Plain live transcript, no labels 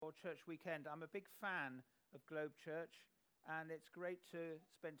Old Church Weekend. I'm a big fan of Globe Church, and it's great to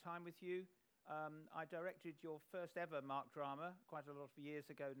spend time with you. I directed your first ever Mark drama quite a lot of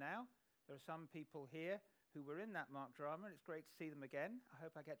years ago now. There are some people here who were in that Mark drama, and it's great to see them again. I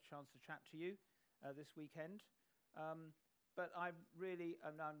hope I get a chance to chat to you this weekend. But I've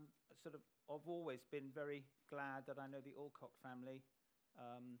always been very glad that I know the Alcock family.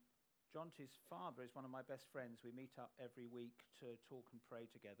 Jonty's father is one of my best friends. We meet up every week to talk and pray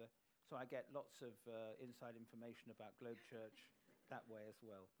together. So I get lots of inside information about Globe Church that way as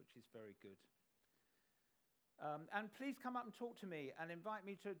well, which is very good. And please come up and talk to me and invite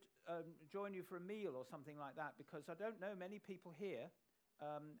me to join you for a meal or something like that, because I don't know many people here,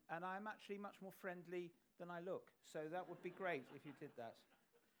 and I'm actually much more friendly than I look. So that would be great if you did that.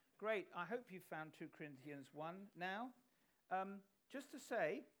 Great. I hope you found 2 Corinthians 1 now. Just to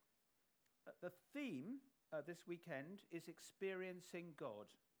say, the theme this weekend is experiencing God.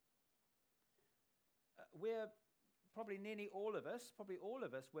 We're probably nearly all of us,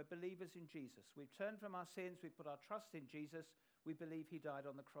 we're believers in Jesus. We've turned from our sins, we've put our trust in Jesus, we believe he died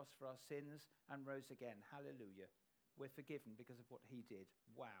on the cross for our sins and rose again. Hallelujah. We're forgiven because of what he did.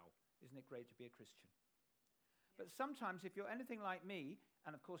 Wow. Isn't it great to be a Christian? But sometimes if you're anything like me,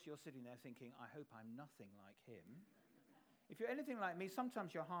 and of course you're sitting there thinking, I hope I'm nothing like him. If you're anything like me,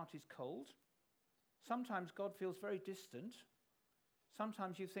 sometimes your heart is cold. Sometimes God feels very distant.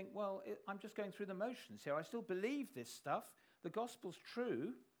 Sometimes you think, well, I'm just going through the motions here. I still believe this stuff. The gospel's true,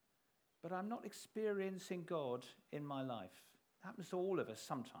 but I'm not experiencing God in my life. It happens to all of us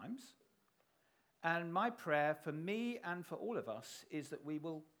sometimes. And my prayer for me and for all of us is that we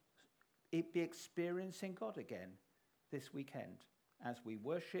will be experiencing God again this weekend as we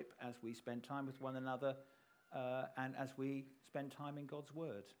worship, as we spend time with one another, and as we spend time in God's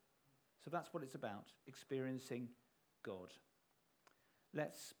word. So that's what it's about, experiencing God.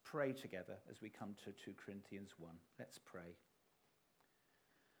 Let's pray together as we come to 2 Corinthians 1. Let's pray.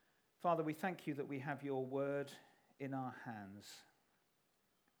 Father, we thank you that we have your word in our hands.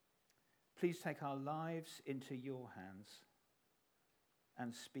 Please take our lives into your hands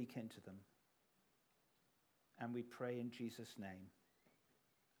and speak into them. And we pray in Jesus' name.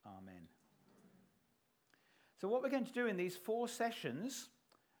 Amen. So what we're going to do in these 4 sessions,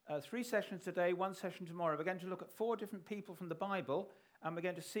 3 sessions today, 1 session tomorrow, we're going to look at 4 different people from the Bible, and we're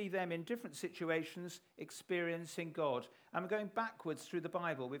going to see them in different situations experiencing God. And we're going backwards through the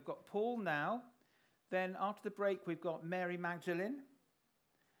Bible. We've got Paul now. Then after the break, we've got Mary Magdalene.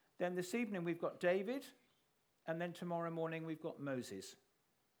 Then this evening, we've got David. And then tomorrow morning, we've got Moses.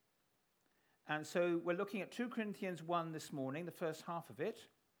 And so we're looking at 2 Corinthians 1 this morning, the first half of it.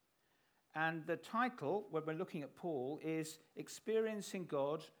 And the title, when we're looking at Paul, is Experiencing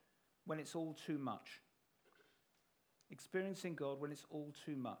God When It's All Too Much. Experiencing God when it's all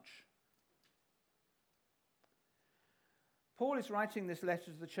too much. Paul is writing this letter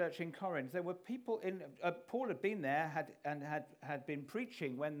to the church in Corinth. There were people in... Paul had been there had been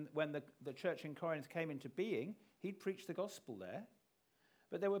preaching when the church in Corinth came into being. He'd preached the gospel there.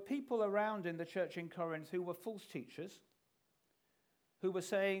 But there were people around in the church in Corinth who were false teachers, who were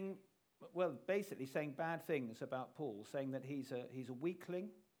saying, well, basically saying bad things about Paul, saying that he's a weakling.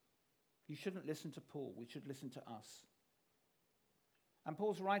 You shouldn't listen to Paul. We should listen to us. And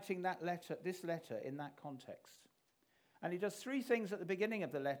Paul's writing this letter in that context. And he does 3 things at the beginning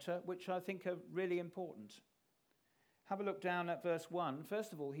of the letter, which I think are really important. Have a look down at verse 1.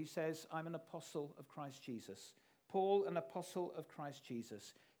 First of all, he says, I'm an apostle of Christ Jesus. Paul, an apostle of Christ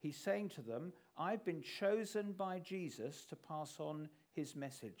Jesus. He's saying to them, I've been chosen by Jesus to pass on his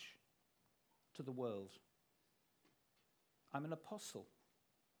message to the world. I'm an apostle.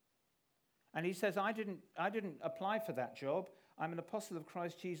 And he says, I didn't apply for that job. I'm an apostle of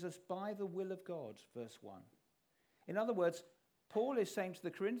Christ Jesus by the will of God, verse 1. In other words, Paul is saying to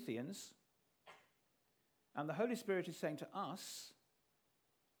the Corinthians, and the Holy Spirit is saying to us,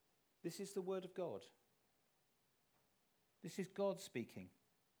 this is the word of God. This is God speaking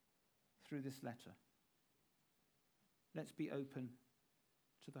through this letter. Let's be open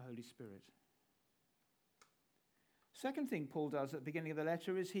to the Holy Spirit. Second thing Paul does at the beginning of the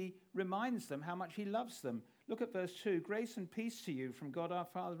letter is he reminds them how much he loves them. Look at verse 2. Grace and peace to you from God our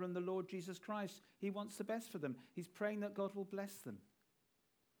Father and the Lord Jesus Christ. He wants the best for them. He's praying that God will bless them.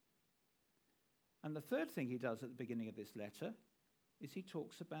 And the third thing he does at the beginning of this letter is he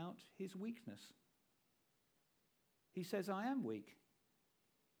talks about his weakness. He says, I am weak,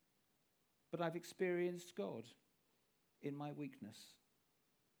 but I've experienced God in my weakness.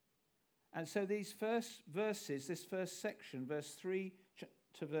 And so these first verses, this first section, verse 3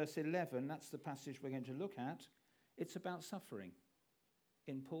 to verse 11, that's the passage we're going to look at, it's about suffering.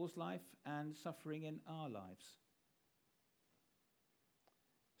 in Paul's life and suffering in our lives.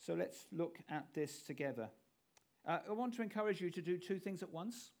 So let's look at this together. I want to encourage you to do two things at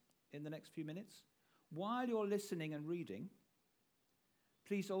once in the next few minutes. While you're listening and reading,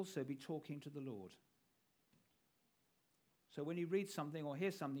 please also be talking to the Lord. So when you read something or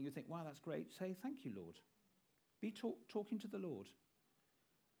hear something, you think, wow, that's great, say, thank you, Lord. Be talking to the Lord.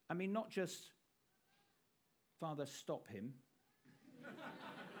 I mean, not just, Father, stop him.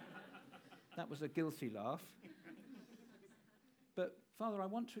 That was a guilty laugh. But, Father, I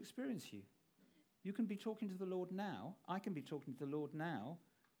want to experience you. You can be talking to the Lord now. I can be talking to the Lord now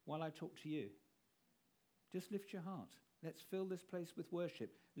while I talk to you. Just lift your heart. Let's fill this place with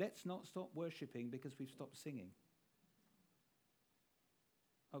worship. Let's not stop worshiping because we've stopped singing.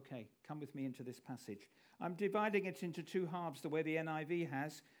 Okay, come with me into this passage. I'm dividing it into two halves the way the NIV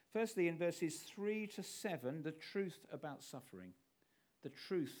has. Firstly, in verses 3 to 7, the truth about suffering. The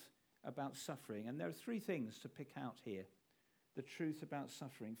truth about suffering. And there are three things to pick out here. The truth about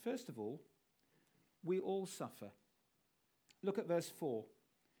suffering. First of all, we all suffer. Look at verse 4.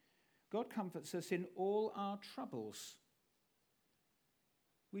 God comforts us in all our troubles.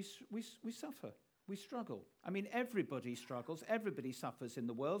 We suffer. We struggle. I mean, everybody struggles. Everybody suffers in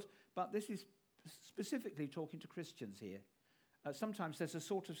the world. But this is specifically talking to Christians here. Sometimes there's a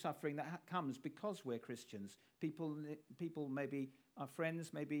sort of suffering that comes because we're Christians. People maybe, our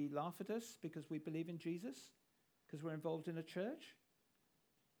friends maybe laugh at us because we believe in Jesus, because we're involved in a church.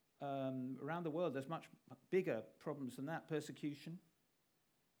 Around the world, there's much bigger problems than that, persecution.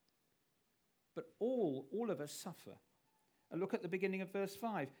 But all of us suffer. And look at the beginning of verse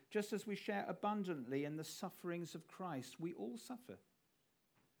 5. Just as we share abundantly in the sufferings of Christ, we all suffer.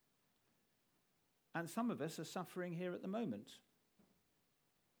 And some of us are suffering here at the moment.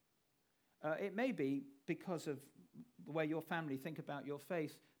 It may be because of the way your family think about your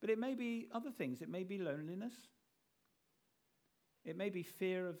faith, but it may be other things. It may be loneliness. It may be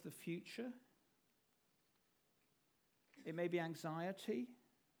fear of the future. It may be anxiety.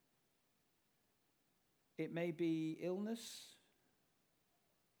 It may be illness.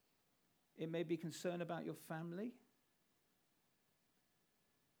 It may be concern about your family.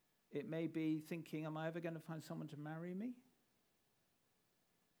 It may be thinking, am I ever going to find someone to marry me?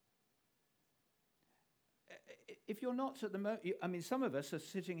 If you're not at the moment, I mean, some of us are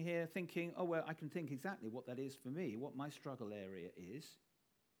sitting here thinking, oh, well, I can think exactly what that is for me, what my struggle area is.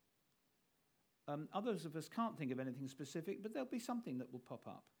 Others of us can't think of anything specific, but there'll be something that will pop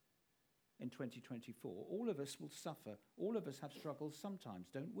up in 2024. All of us will suffer. All of us have struggles sometimes,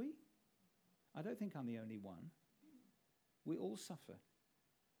 don't we? I don't think I'm the only one. We all suffer.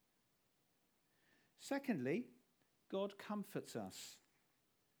 Secondly, God comforts us.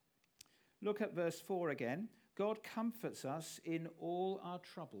 Look at verse 4 again. God comforts us in all our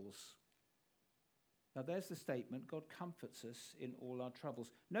troubles. Now there's the statement, God comforts us in all our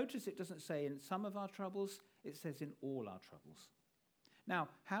troubles. Notice it doesn't say in some of our troubles, it says in all our troubles. Now,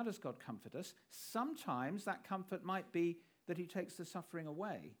 how does God comfort us? Sometimes that comfort might be that he takes the suffering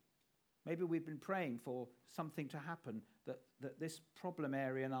away. Maybe we've been praying for something to happen, that this problem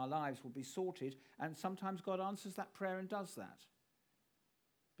area in our lives will be sorted, and sometimes God answers that prayer and does that.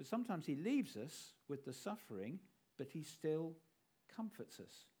 But sometimes he leaves us with the suffering, but he still comforts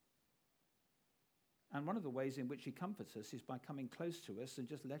us. And one of the ways in which he comforts us is by coming close to us and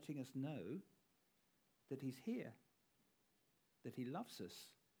just letting us know that he's here, that he loves us,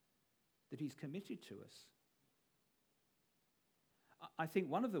 that he's committed to us. I think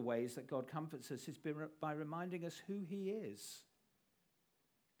one of the ways that God comforts us is by reminding us who he is.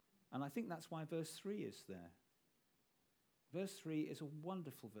 And I think that's why verse 3 is there. Verse 3 is a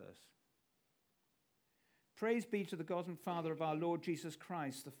wonderful verse. Praise be to the God and Father of our Lord Jesus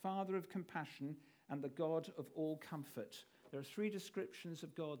Christ, the Father of compassion and the God of all comfort. There are three descriptions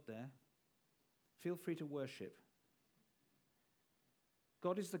of God there. Feel free to worship.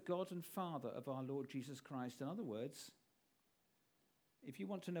 God is the God and Father of our Lord Jesus Christ. In other words, if you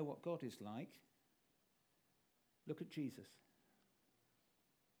want to know what God is like, look at Jesus.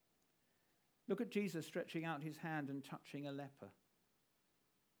 Look at Jesus stretching out his hand and touching a leper.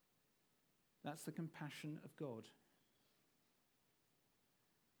 That's the compassion of God.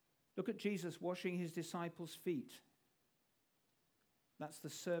 Look at Jesus washing his disciples' feet. That's the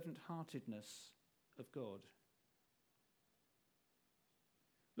servant-heartedness of God.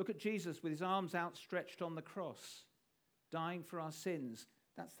 Look at Jesus with his arms outstretched on the cross, dying for our sins.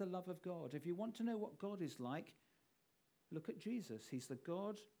 That's the love of God. If you want to know what God is like, look at Jesus. He's the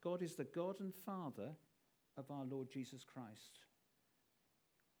God. God is the God and Father of our Lord Jesus Christ.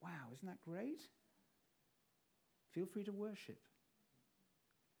 Wow, isn't that great? Feel free to worship.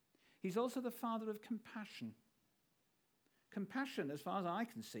 He's also the Father of compassion. Compassion, as far as I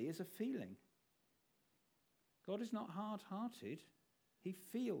can see, is a feeling. God is not hard-hearted. He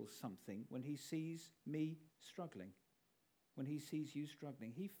feels something when he sees me struggling, when he sees you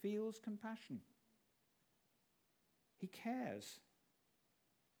struggling. He feels compassion. He cares.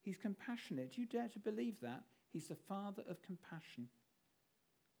 He's compassionate. Do you dare to believe that? He's the Father of compassion.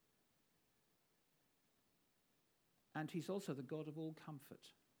 And he's also the God of all comfort.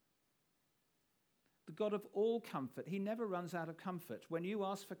 The God of all comfort. He never runs out of comfort. When you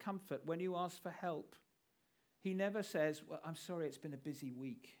ask for comfort, when you ask for help, he never says, well, I'm sorry, it's been a busy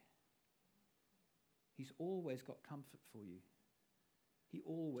week. He's always got comfort for you. He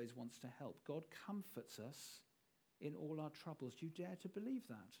always wants to help. God comforts us in all our troubles. Do you dare to believe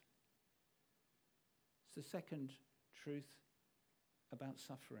that? It's the second truth about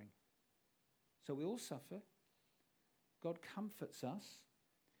suffering. So we all suffer. God comforts us.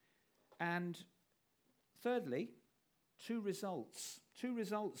 And thirdly, two results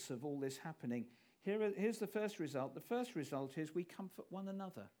of all this happening. Here's the first result. The first result is we comfort one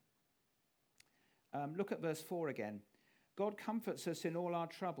another. Look at verse 4 again. God comforts us in all our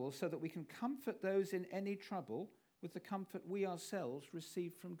troubles so that we can comfort those in any trouble with the comfort we ourselves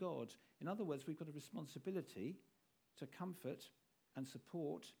receive from God. In other words, we've got a responsibility to comfort and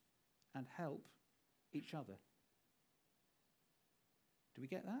support and help each other. Do we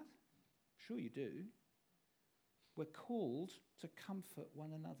get that? Sure you do. We're called to comfort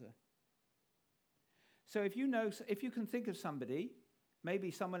one another. So if you can think of somebody,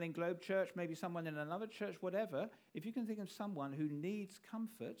 maybe someone in Globe Church, maybe someone in another church, whatever, if you can think of someone who needs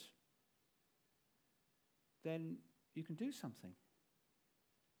comfort, then you can do something.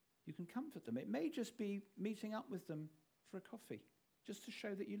 You can comfort them. It may just be meeting up with them for a coffee, just to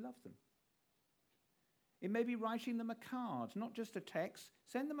show that you love them. It may be writing them a card, not just a text.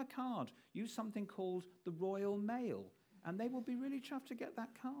 Send them a card. Use something called the Royal Mail, and they will be really chuffed to get that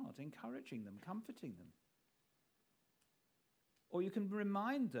card, encouraging them, comforting them. Or you can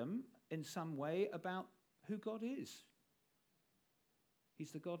remind them in some way about who God is.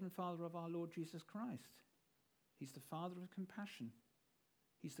 He's the God and Father of our Lord Jesus Christ. He's the Father of compassion.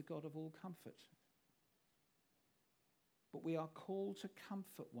 He's the God of all comfort. But we are called to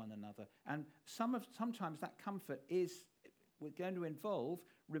comfort one another. And sometimes that comfort we're going to involve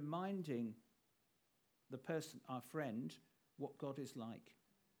reminding the person, our friend, what God is like.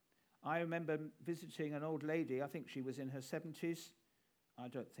 I remember visiting an old lady. I think she was in her 70s. I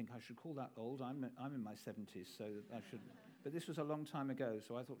don't think I should call that old. I'm in my 70s, so I shouldn't. But this was a long time ago,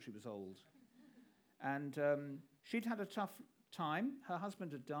 so I thought she was old. And she'd had a tough time. Her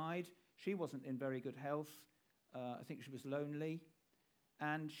husband had died. She wasn't in very good health. I think she was lonely.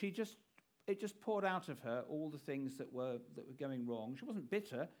 And it just poured out of her all the things that were going wrong. She wasn't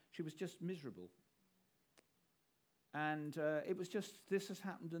bitter. She was just miserable. And it was just, this has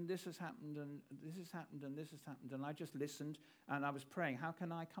happened, and this has happened, and this has happened, and this has happened. And I just listened, and I was praying, how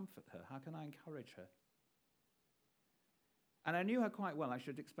can I comfort her? How can I encourage her? And I knew her quite well. I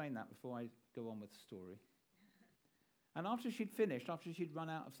should explain that before I go on with the story. And after she'd finished, after she'd run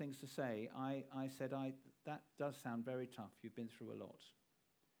out of things to say, I said, that does sound very tough. You've been through a lot.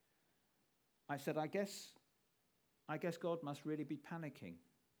 I said, I guess God must really be panicking.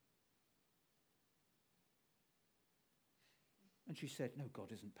 And she said, no,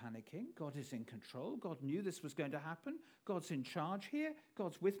 God isn't panicking. God is in control. God knew this was going to happen. God's in charge here.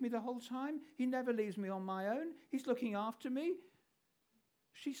 God's with me the whole time. He never leaves me on my own. He's looking after me.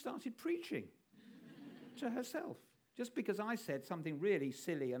 She started preaching to herself. Just because I said something really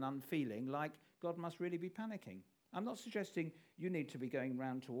silly and unfeeling, like God must really be panicking. I'm not suggesting you need to be going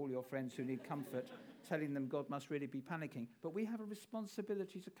around to all your friends who need comfort, telling them God must really be panicking. But we have a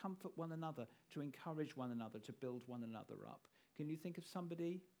responsibility to comfort one another, to encourage one another, to build one another up. Can you think of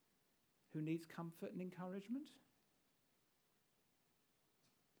somebody who needs comfort and encouragement?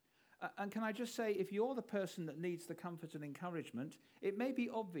 And can I just say, if you're the person that needs the comfort and encouragement, it may be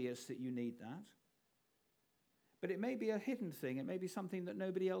obvious that you need that. But it may be a hidden thing. It may be something that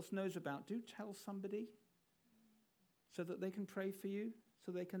nobody else knows about. Do tell somebody so that they can pray for you,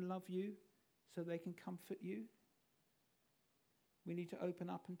 so they can love you, so they can comfort you. We need to open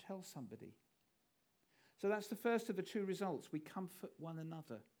up and tell somebody. So that's the first of the two results. We comfort one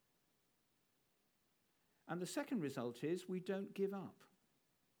another. And the second result is we don't give up.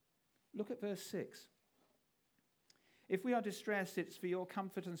 Look at verse 6. If we are distressed, it's for your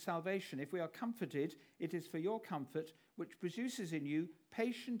comfort and salvation. If we are comforted, it is for your comfort, which produces in you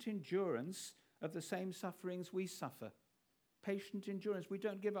patient endurance of the same sufferings we suffer. Patient endurance. We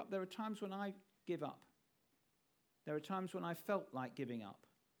don't give up. There are times when I give up. There are times when I felt like giving up.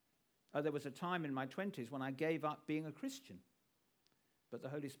 There was a time in my 20s when I gave up being a Christian, but the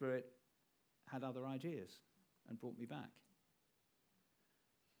Holy Spirit had other ideas and brought me back.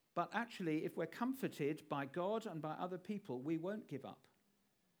 But actually, if we're comforted by God and by other people, we won't give up.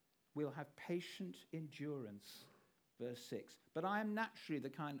 We'll have patient endurance, verse 6. But I am naturally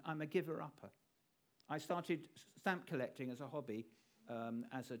I'm a giver-upper. I started stamp collecting as a hobby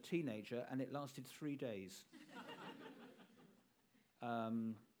as a teenager, and it lasted 3 days.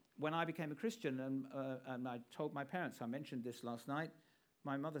 When I became a Christian and I told my parents, I mentioned this last night,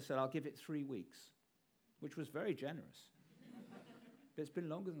 my mother said, I'll give it 3 weeks, which was very generous. But it's been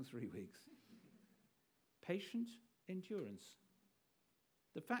longer than 3 weeks. Patient endurance.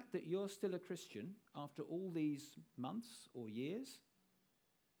 The fact that you're still a Christian after all these months or years,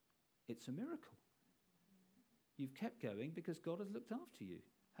 it's a miracle. You've kept going because God has looked after you,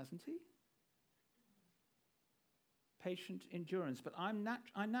 hasn't he? Patient endurance. But I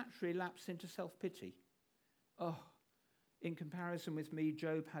naturally lapse into self-pity. Oh, in comparison with me,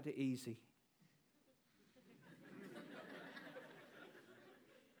 Job had it easy.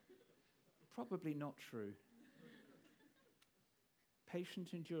 Probably not true. Patient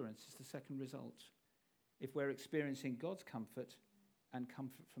endurance is the second result if we're experiencing God's comfort and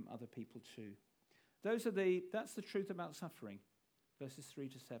comfort from other people too. That's the truth about suffering, verses 3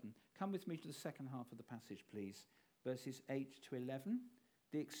 to 7. Come with me to the second half of the passage, please. Verses 8 to 11,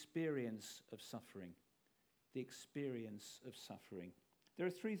 the experience of suffering. The experience of suffering. There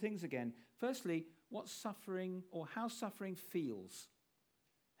are 3 things again. Firstly, what suffering or how suffering feels.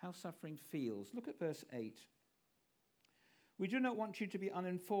 How suffering feels. Look at verse 8. We do not want you to be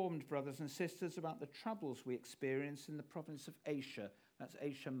uninformed, brothers and sisters, about the troubles we experience in the province of Asia. That's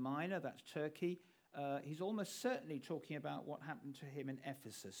Asia Minor, that's Turkey. He's almost certainly talking about what happened to him in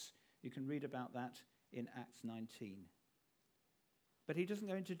Ephesus. You can read about that in Acts 19. But he doesn't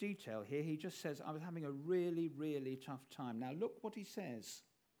go into detail here. He just says, I was having a really, really tough time. Now look what he says.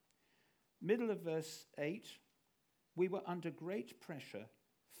 Middle of verse 8, we were under great pressure,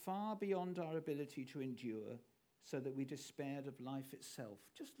 far beyond our ability to endure, so that we despaired of life itself.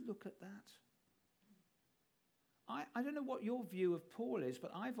 Just look at that. I don't know what your view of Paul is,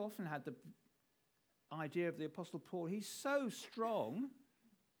 but I've often had the idea of the Apostle Paul. He's so strong.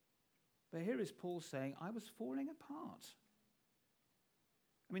 But here is Paul saying, I was falling apart.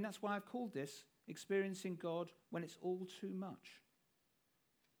 I mean, that's why I've called this experiencing God when it's all too much.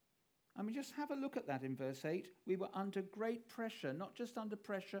 I mean, just have a look at that in verse 8. We were under great pressure, not just under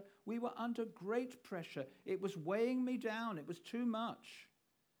pressure. We were under great pressure. It was weighing me down. It was too much.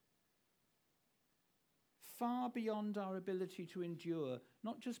 Far beyond our ability to endure,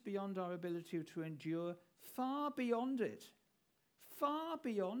 not just beyond our ability to endure, far beyond it. Far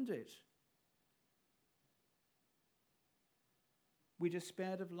beyond it. We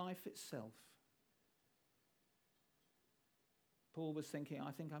despaired of life itself. Paul was thinking,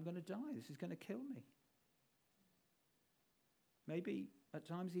 I think I'm going to die. This is going to kill me. Maybe at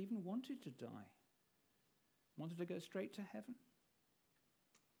times he even wanted to die. Wanted to go straight to heaven.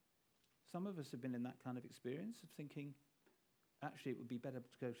 Some of us have been in that kind of experience of thinking, actually it would be better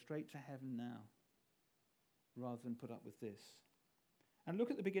to go straight to heaven now rather than put up with this. And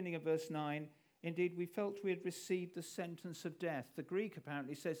look at the beginning of verse 9. Indeed, we felt we had received the sentence of death. The Greek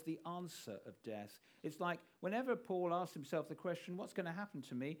apparently says the answer of death. It's like whenever Paul asked himself the question, what's going to happen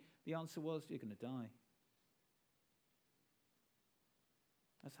to me? The answer was, you're going to die.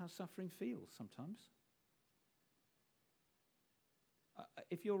 That's how suffering feels sometimes.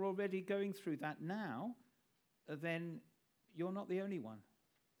 If you're already going through that now, then you're not the only one.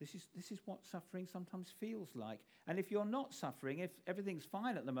 This is what suffering sometimes feels like. And if you're not suffering, if everything's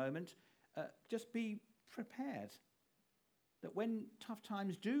fine at the moment, just be prepared that when tough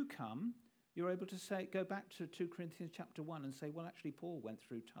times do come, you're able to go back to 2 Corinthians chapter 1 and say, well, actually, Paul went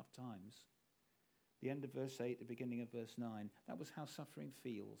through tough times. The end of verse 8, the beginning of verse 9. That was how suffering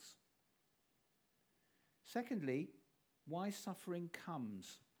feels. Secondly, why suffering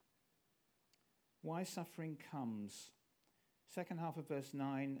comes. Why suffering comes. Second half of verse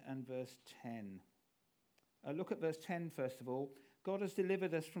 9 and verse 10. Look at verse 10 first of all. God has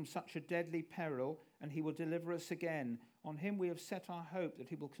delivered us from such a deadly peril, and he will deliver us again. On him we have set our hope that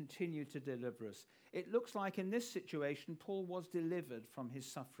he will continue to deliver us. It looks like in this situation, Paul was delivered from his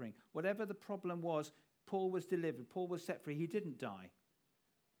suffering. Whatever the problem was, Paul was delivered. Paul was set free. He didn't die.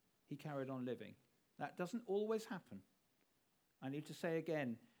 He carried on living. That doesn't always happen. I need to say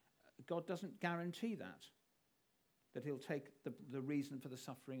again, God doesn't guarantee that he'll take the reason for the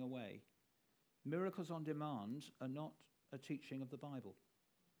suffering away. Miracles on demand are not a teaching of the Bible.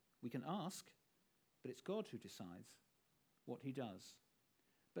 We can ask, but it's God who decides what he does.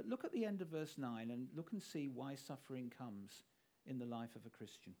 But look at the end of verse 9 and look and see why suffering comes in the life of a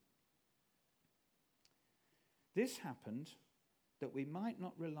Christian. This happened that we might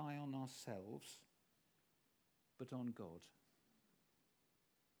not rely on ourselves, but on God.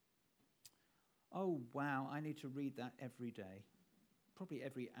 Oh, wow, I need to read that every day, probably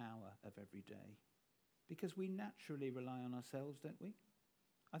every hour of every day, because we naturally rely on ourselves, don't we?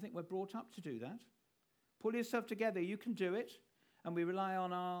 I think we're brought up to do that. Pull yourself together, you can do it. And we rely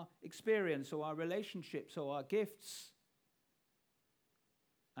on our experience or our relationships or our gifts.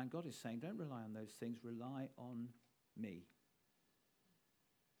 And God is saying, don't rely on those things, rely on me.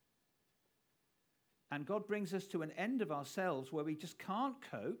 And God brings us to an end of ourselves where we just can't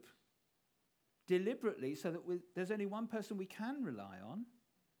cope deliberately so that there's only one person we can rely on,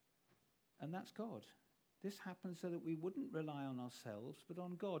 and that's God. This happens so that we wouldn't rely on ourselves, but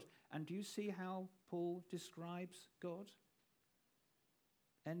on God. And do you see how Paul describes God?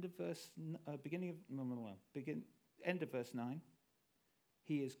 End of verse 9.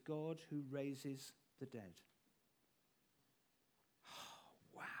 He is God who raises the dead. Oh,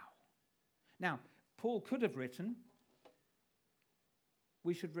 wow. Now, Paul could have written,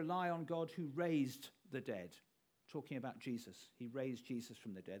 we should rely on God who raised the dead, talking about Jesus. He raised Jesus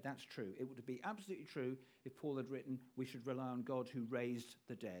from the dead. That's true. It would be absolutely true if Paul had written, we should rely on God who raised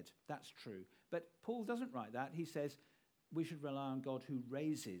the dead. That's true. But Paul doesn't write that. He says, we should rely on God who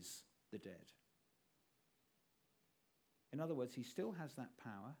raises the dead. In other words, he still has that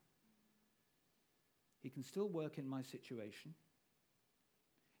power. He can still work in my situation.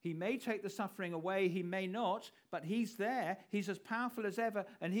 He may take the suffering away, he may not, but he's there. He's as powerful as ever,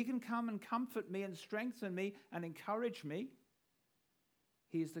 and he can come and comfort me and strengthen me and encourage me.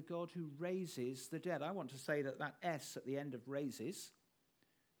 He is the God who raises the dead. I want to say that S at the end of raises,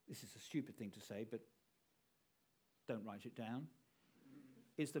 this is a stupid thing to say, but don't write it down,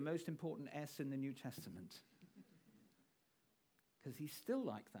 is the most important S in the New Testament. Because he's still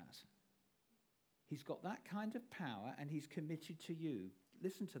like that. He's got that kind of power and he's committed to you.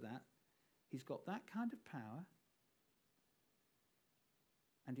 Listen to that. He's got that kind of power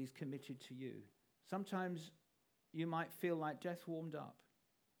and he's committed to you. Sometimes you might feel like death warmed up.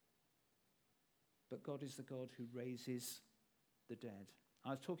 But God is the God who raises the dead. I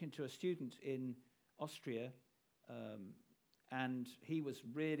was talking to a student in Austria, and he was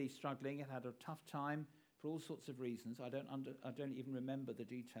really struggling. He had a tough time for all sorts of reasons. I don't even remember the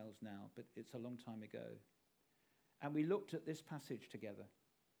details now, but it's a long time ago. And we looked at this passage together.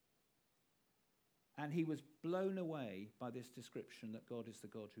 And he was blown away by this description that God is the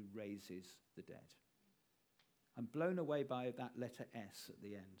God who raises the dead. I'm blown away by that letter S at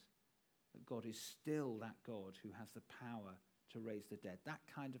the end. That God is still that God who has the power to raise the dead. That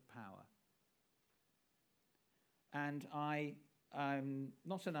kind of power. And I'm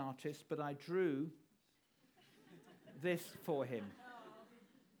not an artist, but I drew this for him.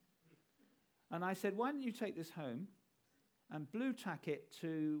 And I said, why don't you take this home and blue tack it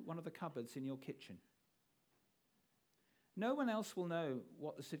to one of the cupboards in your kitchen? No one else will know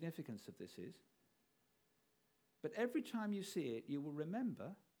what the significance of this is. But every time you see it, you will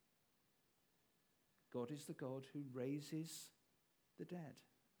remember God is the God who raises the dead.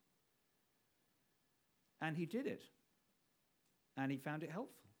 And he did it. And he found it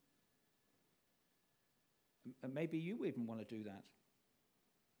helpful. And maybe you even want to do that.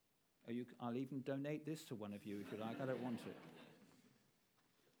 I'll even donate this to one of you if you like. I don't want it.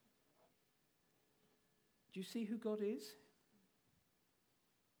 Do you see who God is?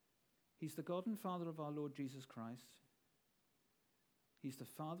 He's the God and Father of our Lord Jesus Christ. He's the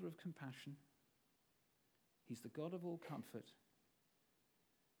Father of compassion. He's the God of all comfort.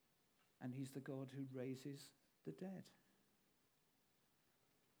 And he's the God who raises the dead.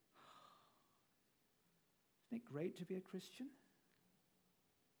 Isn't it great to be a Christian?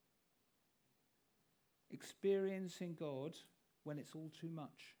 Experiencing God when it's all too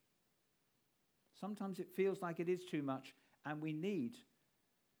much. Sometimes it feels like it is too much, and we need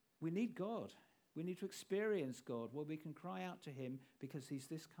God. We need to experience God where we can cry out to him because he's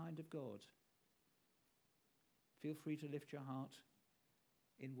this kind of God. Feel free to lift your heart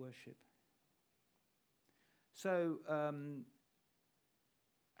in worship. So,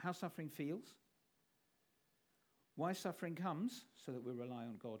 how suffering feels. Why suffering comes, so that we rely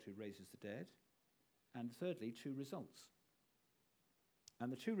on God who raises the dead. And thirdly, 2 results. And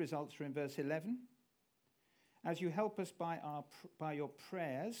the 2 results are in verse 11. As you help us by your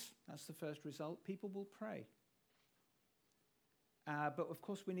prayers, that's the first result, people will pray. But of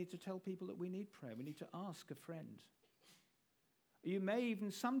course we need to tell people that we need prayer. We need to ask a friend. You may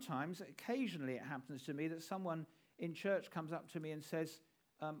even sometimes, occasionally it happens to me, that someone in church comes up to me and says,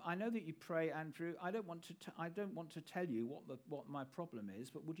 I know that you pray, Andrew. I don't want to tell you what my problem is,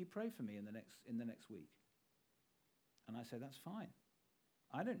 but would you pray for me in the next week? And I say, that's fine.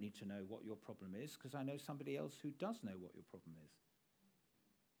 I don't need to know what your problem is because I know somebody else who does know what your problem is.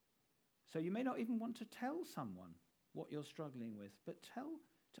 So you may not even want to tell someone what you're struggling with, but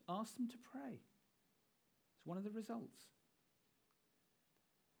ask them to pray. It's one of the results.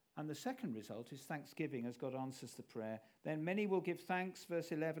 And the second result is thanksgiving as God answers the prayer. Then many will give thanks,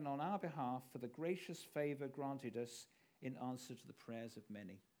 verse 11, on our behalf for the gracious favor granted us in answer to the prayers of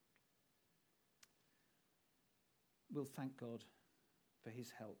many. We'll thank God for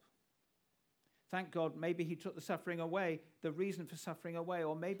his help. Thank God, maybe he took the suffering away, the reason for suffering away,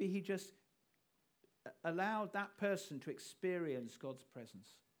 or maybe he just allowed that person to experience God's presence.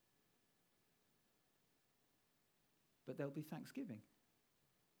 But there'll be thanksgiving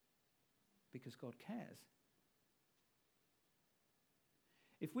because God cares.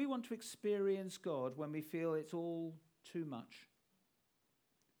 If we want to experience God when we feel it's all too much,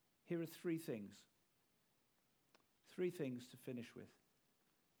 here are three things. Three things to finish with.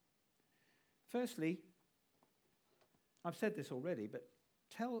 Firstly, I've said this already, but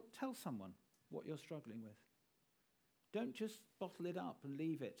tell someone what you're struggling with. Don't just bottle it up and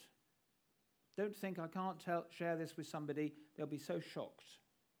leave it. Don't think I can't share this with somebody, they'll be so shocked.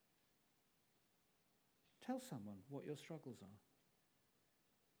 Tell someone what your struggles are.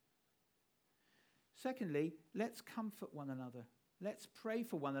 Secondly, let's comfort one another. Let's pray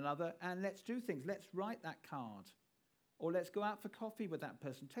for one another and let's do things. Let's write that card or let's go out for coffee with that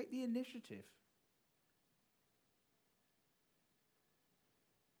person. Take the initiative.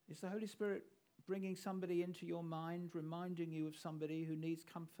 Is the Holy Spirit bringing somebody into your mind, reminding you of somebody who needs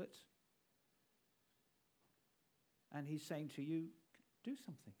comfort? And he's saying to you, do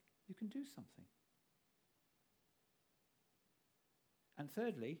something. You can do something. And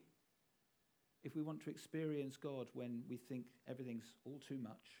thirdly, if we want to experience God when we think everything's all too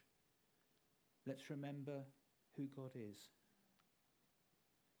much, let's remember who God is.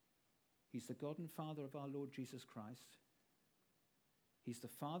 He's the God and Father of our Lord Jesus Christ. He's the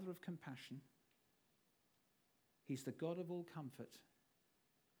Father of compassion. He's the God of all comfort.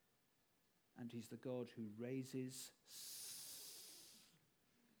 And he's the God who raises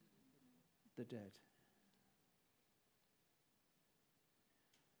the dead.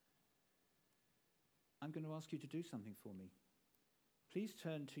 I'm going to ask you to do something for me. Please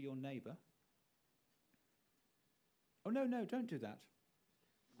turn to your neighbor. Oh, no, don't do that.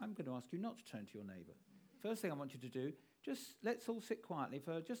 I'm going to ask you not to turn to your neighbor. First thing I want you to do, let's all sit quietly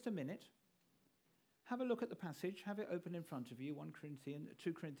for just a minute. Have a look at the passage. Have it open in front of you,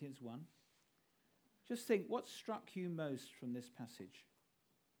 2 Corinthians 1. Just think, what struck you most from this passage?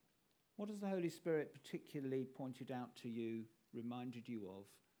 What has the Holy Spirit particularly pointed out to you, reminded you of?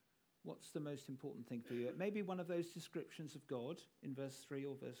 What's the most important thing for you? It may be one of those descriptions of God in verse 3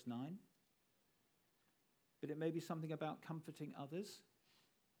 or verse 9. But it may be something about comforting others.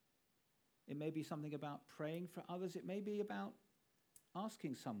 It may be something about praying for others. It may be about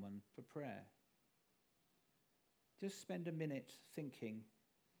asking someone for prayer. Just spend a minute thinking.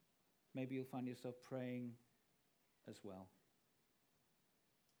 Maybe you'll find yourself praying as well.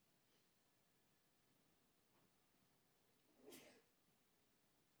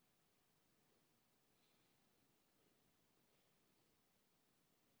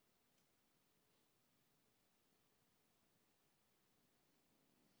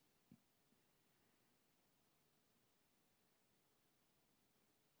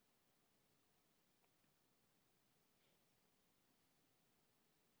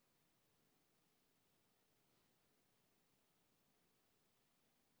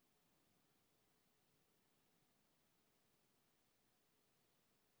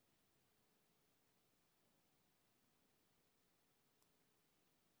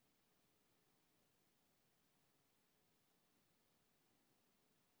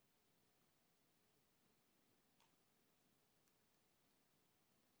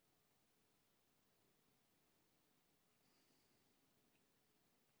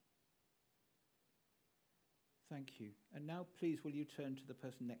 Thank you. And now, please, will you turn to the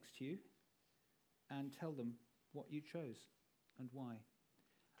person next to you and tell them what you chose and why?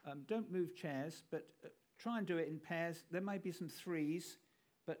 Don't move chairs, but try and do it in pairs. There might be some threes,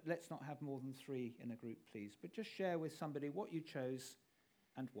 but let's not have more than 3 in a group, please. But just share with somebody what you chose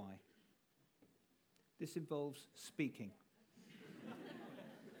and why. This involves speaking.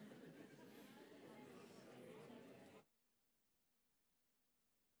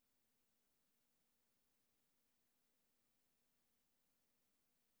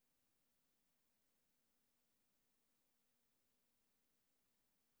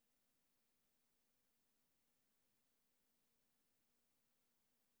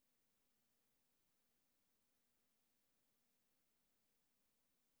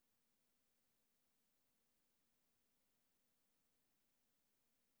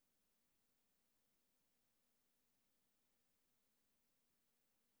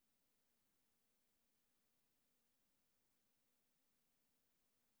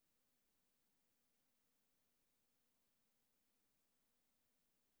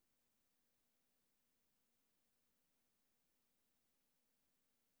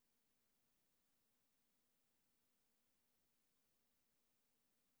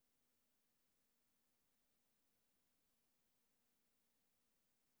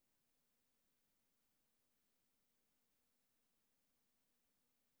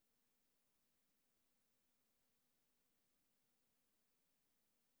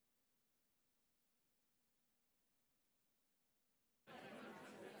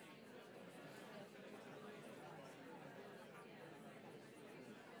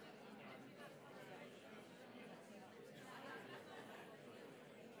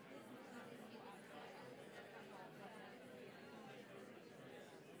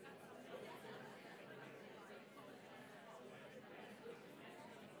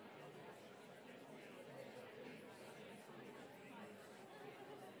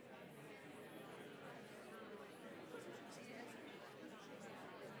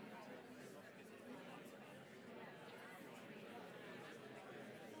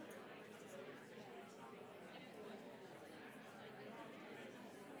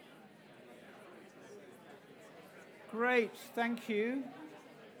 Great, thank you.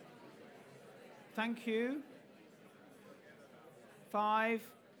 Thank you. 5,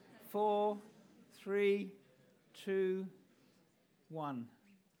 4, 3, 2, 1.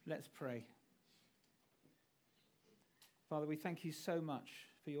 Let's pray. Father, we thank you so much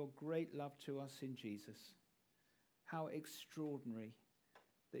for your great love to us in Jesus. How extraordinary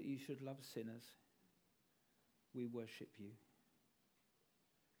that you should love sinners. We worship you.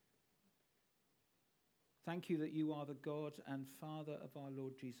 Thank you that you are the God and Father of our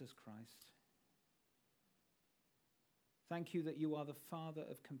Lord Jesus Christ. Thank you that you are the Father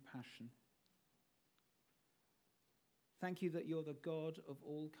of compassion. Thank you that you're the God of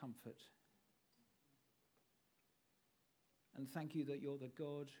all comfort. And thank you that you're the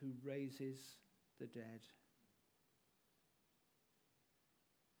God who raises the dead.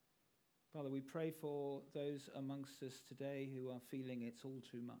 Father, we pray for those amongst us today who are feeling it's all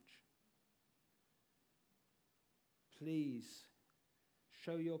too much. Please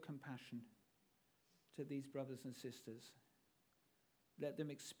show your compassion to these brothers and sisters. Let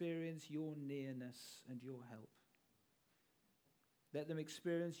them experience your nearness and your help. Let them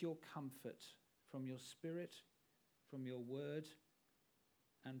experience your comfort from your Spirit, from your word,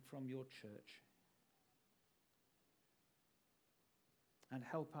 and from your church. And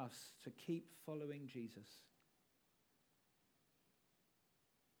help us to keep following Jesus.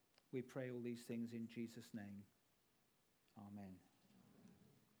 We pray all these things in Jesus' name. Amen.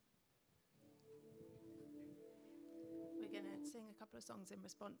 We're going to sing a couple of songs in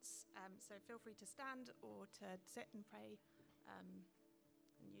response, so feel free to stand or to sit and pray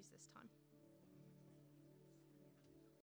and use this time.